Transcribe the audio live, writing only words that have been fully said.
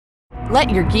Let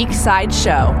your geek side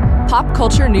show. Pop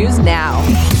culture news now.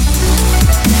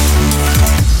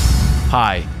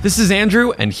 Hi, this is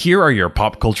Andrew, and here are your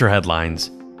pop culture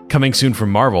headlines. Coming soon from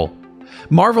Marvel.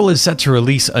 Marvel is set to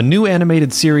release a new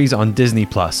animated series on Disney+.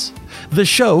 The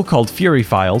show, called Fury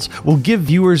Files, will give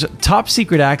viewers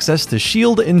top-secret access to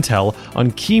S.H.I.E.L.D. intel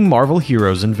on key Marvel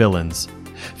heroes and villains.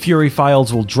 Fury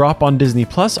Files will drop on Disney+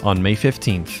 on May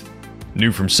 15th.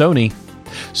 New from Sony.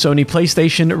 Sony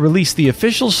PlayStation released the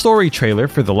official story trailer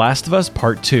for The Last of Us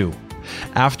Part 2.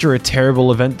 After a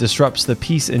terrible event disrupts the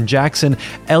peace in Jackson,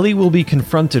 Ellie will be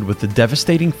confronted with the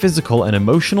devastating physical and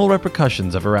emotional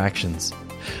repercussions of her actions.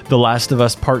 The Last of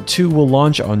Us Part 2 will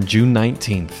launch on June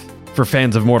 19th. For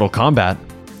fans of Mortal Kombat,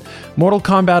 Mortal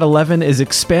Kombat 11 is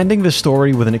expanding the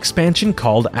story with an expansion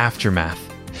called Aftermath.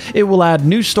 It will add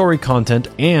new story content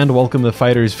and welcome the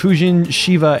fighters Fujin,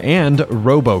 Shiva, and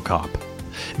RoboCop.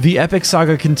 The epic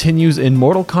saga continues in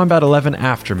Mortal Kombat 11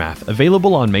 Aftermath,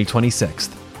 available on May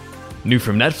 26th. New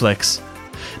from Netflix.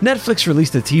 Netflix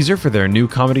released a teaser for their new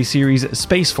comedy series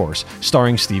Space Force,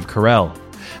 starring Steve Carell.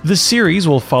 The series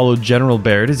will follow General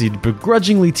Baird as he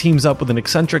begrudgingly teams up with an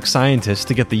eccentric scientist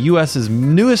to get the US's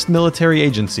newest military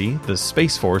agency, the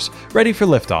Space Force, ready for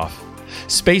liftoff.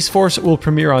 Space Force will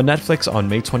premiere on Netflix on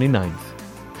May 29th.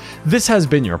 This has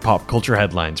been your Pop Culture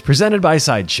Headlines, presented by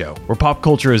Sideshow, where pop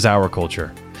culture is our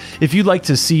culture. If you'd like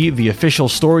to see the official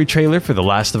story trailer for The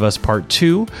Last of Us Part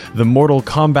 2, the Mortal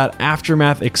Kombat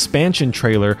Aftermath expansion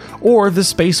trailer, or the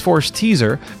Space Force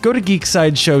teaser, go to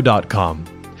geeksideshow.com.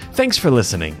 Thanks for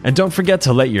listening, and don't forget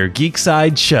to let your geek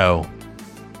side show.